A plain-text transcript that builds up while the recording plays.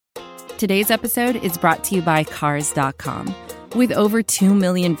Today's episode is brought to you by Cars.com. With over 2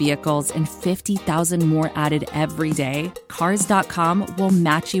 million vehicles and 50,000 more added every day, Cars.com will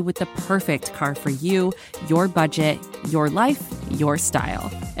match you with the perfect car for you, your budget, your life, your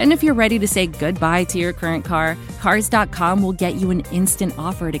style. And if you're ready to say goodbye to your current car, Cars.com will get you an instant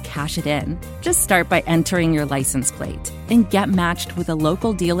offer to cash it in. Just start by entering your license plate and get matched with a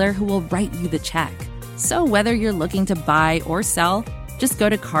local dealer who will write you the check. So whether you're looking to buy or sell, just go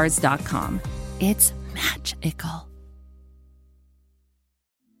to Cars.com. It's magical.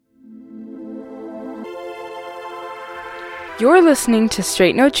 You're listening to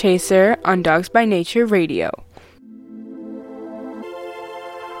Straight No Chaser on Dogs by Nature Radio.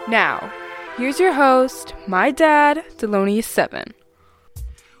 Now, here's your host, my dad, Delonious7.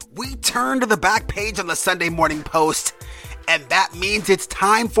 We turn to the back page on the Sunday Morning Post, and that means it's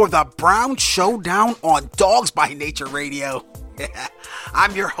time for the Brown Showdown on Dogs by Nature Radio.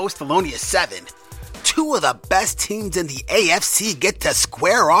 I'm your host, Delonious7. Two of the best teams in the AFC get to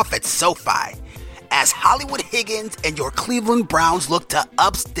square off at SoFi, as Hollywood Higgins and your Cleveland Browns look to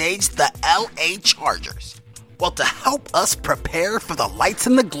upstage the LA Chargers. Well, to help us prepare for the lights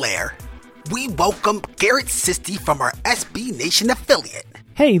and the glare, we welcome Garrett Sisti from our SB Nation affiliate.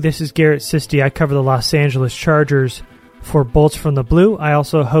 Hey, this is Garrett Sisti. I cover the Los Angeles Chargers for Bolts from the Blue. I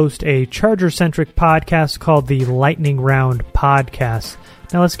also host a Charger-centric podcast called the Lightning Round Podcast.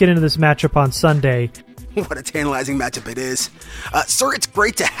 Now let's get into this matchup on Sunday. What a tantalizing matchup it is. Sir, it's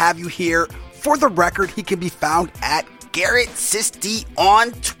great to have you here. For the record, he can be found at Garrett Sisti on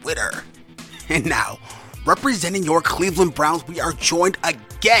Twitter. And now, representing your Cleveland Browns, we are joined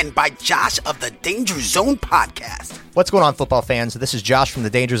again by Josh of the Danger Zone podcast. What's going on, football fans? This is Josh from the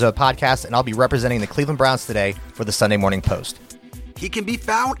Danger Zone podcast, and I'll be representing the Cleveland Browns today for the Sunday Morning Post. He can be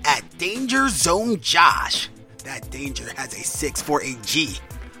found at Danger Zone Josh. That danger has a 6 for a G.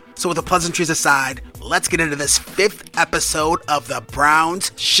 So with the pleasantries aside, let's get into this 5th episode of the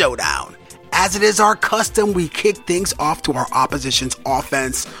Browns Showdown. As it is our custom, we kick things off to our opposition's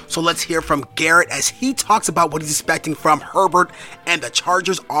offense. So let's hear from Garrett as he talks about what he's expecting from Herbert and the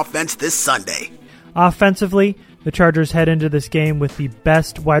Chargers offense this Sunday. Offensively, the Chargers head into this game with the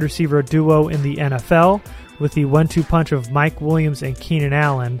best wide receiver duo in the NFL, with the 1-2 punch of Mike Williams and Keenan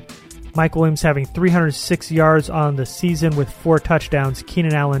Allen. Mike Williams having 306 yards on the season with 4 touchdowns.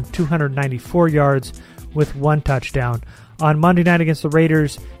 Keenan Allen 294 yards with 1 touchdown. On Monday night against the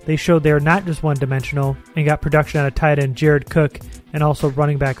Raiders, they showed they are not just one-dimensional and got production out of tight end Jared Cook and also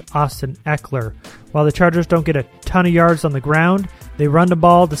running back Austin Eckler. While the Chargers don't get a ton of yards on the ground, they run the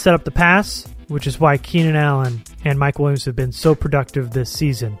ball to set up the pass, which is why Keenan Allen and Mike Williams have been so productive this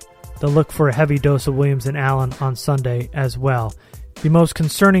season. They'll look for a heavy dose of Williams and Allen on Sunday as well. The most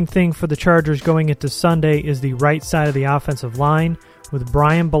concerning thing for the Chargers going into Sunday is the right side of the offensive line. With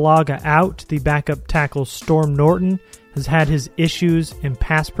Brian Bulaga out, the backup tackle Storm Norton has had his issues in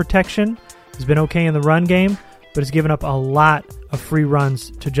pass protection. He's been okay in the run game, but has given up a lot of free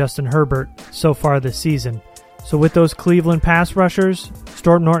runs to Justin Herbert so far this season. So with those Cleveland pass rushers,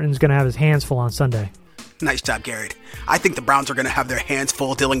 Storm Norton's going to have his hands full on Sunday. Nice job, Garrett. I think the Browns are going to have their hands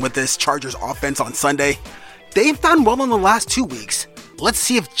full dealing with this Chargers offense on Sunday. They've done well in the last 2 weeks. Let's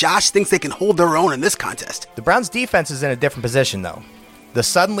see if Josh thinks they can hold their own in this contest. The Browns' defense is in a different position, though. The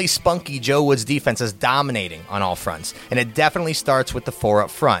suddenly spunky Joe Woods defense is dominating on all fronts, and it definitely starts with the 4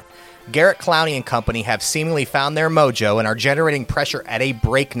 up front. Garrett Clowney and company have seemingly found their mojo and are generating pressure at a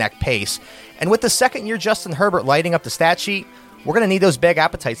breakneck pace. And with the second-year Justin Herbert lighting up the stat sheet, we're going to need those big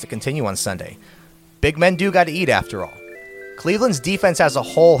appetites to continue on Sunday. Big men do got to eat, after all. Cleveland's defense as a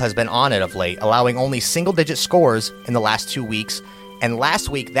whole has been on it of late, allowing only single-digit scores in the last 2 weeks, and last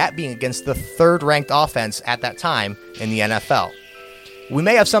week that being against the 3rd-ranked offense at that time in the NFL. We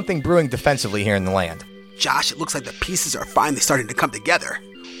may have something brewing defensively here in the land. Josh, it looks like the pieces are finally starting to come together.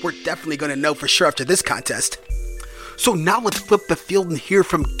 We're definitely going to know for sure after this contest. So now let's flip the field and hear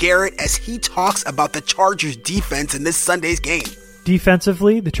from Garrett as he talks about the Chargers defense in this Sunday's game.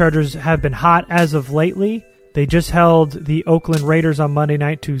 Defensively, the Chargers have been hot as of lately. They just held the Oakland Raiders on Monday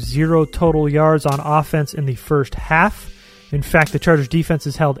night to 0 total yards on offense in the first half. In fact, the Chargers defense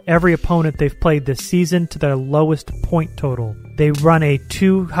has held every opponent they've played this season to their lowest point total. They run a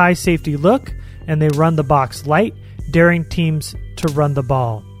 2 high safety look, and they run the box light, daring teams to run the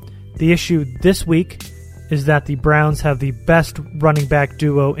ball. The issue this week is that the Browns have the best running back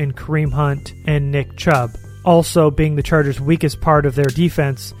duo in Kareem Hunt and Nick Chubb. Also, being the Chargers' weakest part of their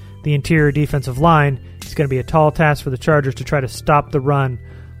defense, the interior defensive line, it's going to be a tall task for the Chargers to try to stop the run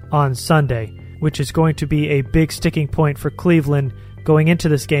on Sunday, which is going to be a big sticking point for Cleveland going into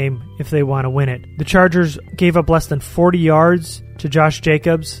this game if they want to win it. The Chargers gave up less than 40 yards to Josh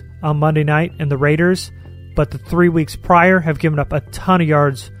Jacobs on Monday night and the Raiders, but the 3 weeks prior have given up a ton of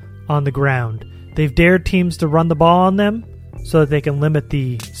yards on the ground. They've dared teams to run the ball on them so that they can limit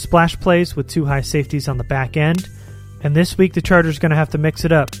the splash plays with 2 high safeties on the back end. And this week the Chargers are going to have to mix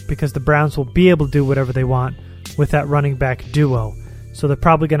it up because the Browns will be able to do whatever they want with that running back duo. So they're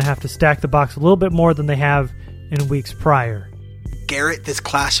probably going to have to stack the box a little bit more than they have in weeks prior. Garrett, this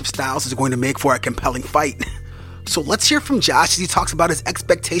clash of styles is going to make for a compelling fight. So let's hear from Josh as he talks about his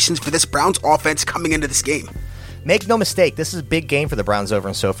expectations for this Browns offense coming into this game. Make no mistake, this is a big game for the Browns over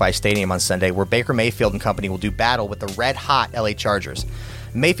in SoFi Stadium on Sunday, where Baker Mayfield and company will do battle with the red-hot LA Chargers.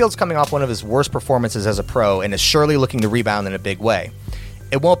 Mayfield's coming off one of his worst performances as a pro and is surely looking to rebound in a big way.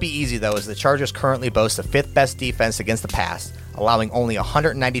 It won't be easy, though, as the Chargers currently boast the 5th best defense against the pass, allowing only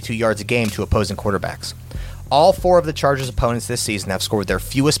 192 yards a game to opposing quarterbacks. All 4 of the Chargers' opponents this season have scored their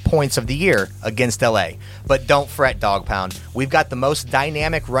fewest points of the year against LA. But don't fret, Dog Pound. We've got the most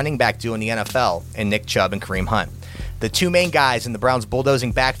dynamic running back duo in the NFL in Nick Chubb and Kareem Hunt. The 2 main guys in the Browns'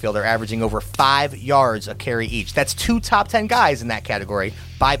 bulldozing backfield are averaging over 5 yards a carry each. That's 2 top 10 guys in that category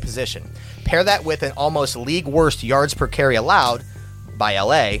by position. Pair that with an almost league-worst yards per carry allowed by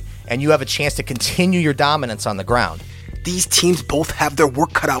LA, and you have a chance to continue your dominance on the ground. These teams both have their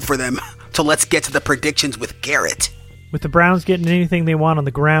work cut out for them. So let's get to the predictions with Garrett. With the Browns getting anything they want on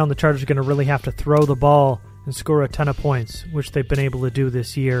the ground, the Chargers are going to really have to throw the ball and score a ton of points, which they've been able to do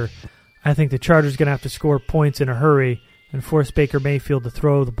this year. I think the Chargers are going to have to score points in a hurry and force Baker Mayfield to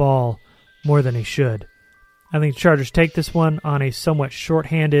throw the ball more than he should. I think the Chargers take this one on a somewhat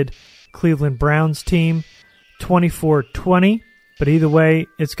shorthanded Cleveland Browns team, 24-20, but either way,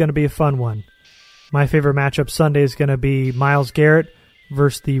 it's going to be a fun one. My favorite matchup Sunday is going to be Myles Garrett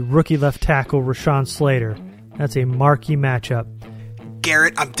versus the rookie left tackle Rashawn Slater. That's a marquee matchup.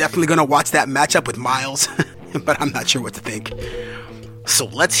 Garrett, I'm definitely going to watch that matchup with Myles, but I'm not sure what to think. So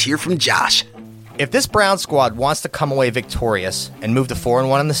let's hear from Josh. If this Browns squad wants to come away victorious and move to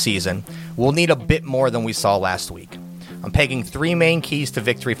 4-1 in the season, we'll need a bit more than we saw last week. I'm pegging 3 main keys to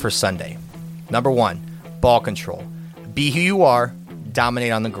victory for Sunday. Number 1, ball control. Be who you are,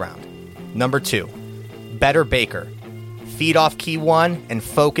 dominate on the ground. Number 2, better Baker. Feed off key 1 and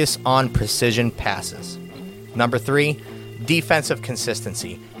focus on precision passes. Number 3, defensive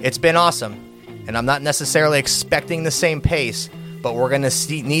consistency. It's been awesome, and I'm not necessarily expecting the same pace, but we're going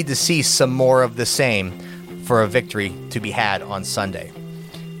to need to see some more of the same for a victory to be had on Sunday.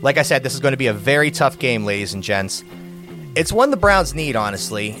 Like I said, this is going to be a very tough game, ladies and gents. It's one the Browns need,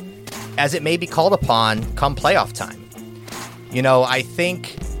 honestly, as it may be called upon come playoff time. You know, I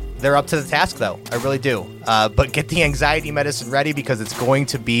think they're up to the task, though. I really do. But get the anxiety medicine ready because it's going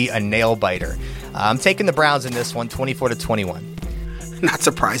to be a nail-biter. I'm taking the Browns in this one, 24-21. Not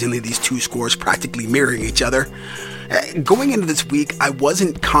surprisingly, these 2 scores practically mirroring each other. Going into this week, I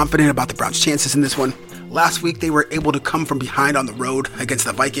wasn't confident about the Browns' chances in this one. Last week, they were able to come from behind on the road against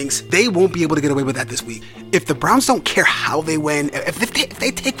the Vikings. They won't be able to get away with that this week. If the Browns don't care how they win, if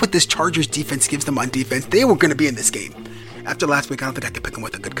they take what this Chargers defense gives them on defense, they were going to be in this game. After last week, I don't think I could pick them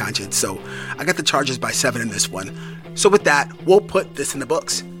with a good conscience, so I got the Chargers by 7 in this one. So with that, we'll put this in the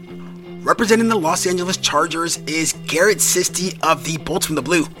books. Representing the Los Angeles Chargers is Garrett Sisti of the Bolts from the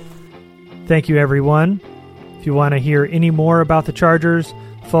Blue. Thank you, everyone. If you want to hear any more about the Chargers,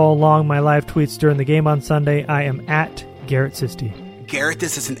 follow along my live tweets during the game on Sunday. I am at Garrett Sisti. Garrett,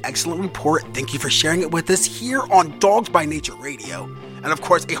 this is an excellent report. Thank you for sharing it with us here on Dogs by Nature Radio. And of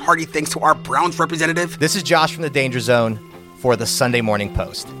course, a hearty thanks to our Browns representative. This is Josh from the Danger Zone for the Sunday Morning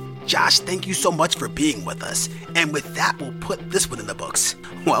Post. Josh, thank you so much for being with us. And with that, we'll put this one in the books.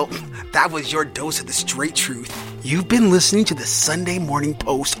 Well, that was your dose of the straight truth. You've been listening to the Sunday Morning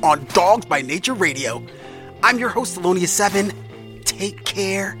Post on Dogs by Nature Radio. I'm your host, Alonia7. Take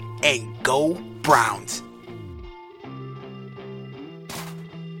care and go Browns.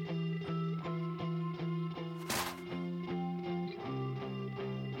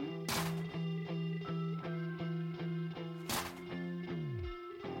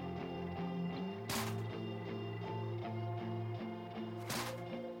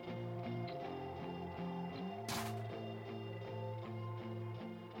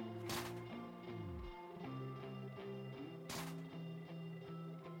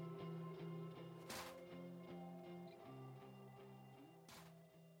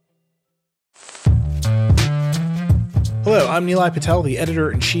 Hello, I'm Nilay Patel, the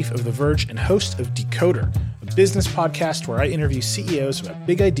editor-in-chief of The Verge and host of Decoder, a business podcast where I interview CEOs about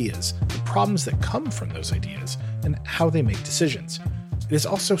big ideas, the problems that come from those ideas, and how they make decisions. It is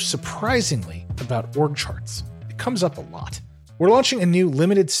also surprisingly about org charts. It comes up a lot. We're launching a new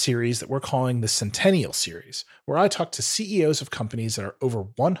limited series that we're calling the Centennial Series, where I talk to CEOs of companies that are over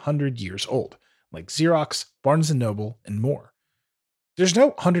 100 years old, like Xerox, Barnes & Noble, and more. There's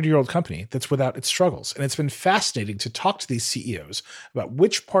no 100-year-old company that's without its struggles, and it's been fascinating to talk to these CEOs about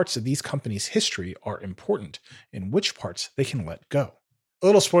which parts of these companies' history are important and which parts they can let go. A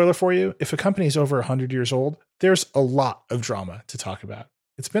little spoiler for you, if a company is over 100 years old, there's a lot of drama to talk about.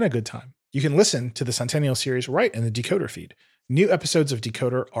 It's been a good time. You can listen to the Centennial Series right in the Decoder feed. New episodes of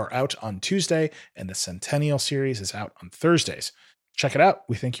Decoder are out on Tuesday, and the Centennial Series is out on Thursdays. Check it out.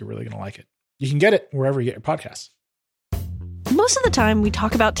 We think you're really going to like it. You can get it wherever you get your podcasts. Most of the time, we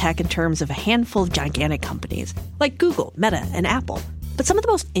talk about tech in terms of a handful of gigantic companies, like Google, Meta, and Apple. But some of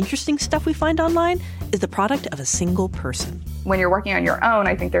the most interesting stuff we find online is the product of a single person. When you're working on your own,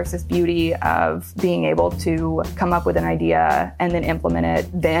 I think there's this beauty of being able to come up with an idea and then implement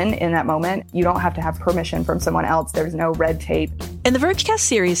it then in that moment. You don't have to have permission from someone else. There's no red tape. In the Vergecast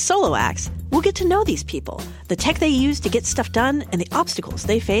series Solo Acts, we'll get to know these people, the tech they use to get stuff done, and the obstacles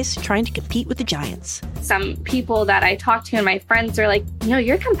they face trying to compete with the giants. Some people that I talk to and my friends are like,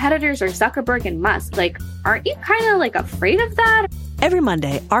 your competitors are Zuckerberg and Musk. Like, aren't you kind of like afraid of that? Every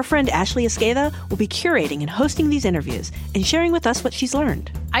Monday, our friend Ashley Esqueda will be curating and hosting these interviews and sharing with us what she's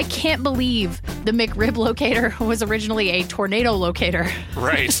learned. I can't believe the McRib locator was originally a tornado locator.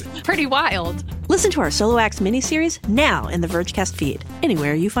 Right. Pretty wild. Listen to our Solo Acts miniseries now in the Vergecast feed,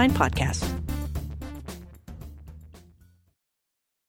 anywhere you find podcasts.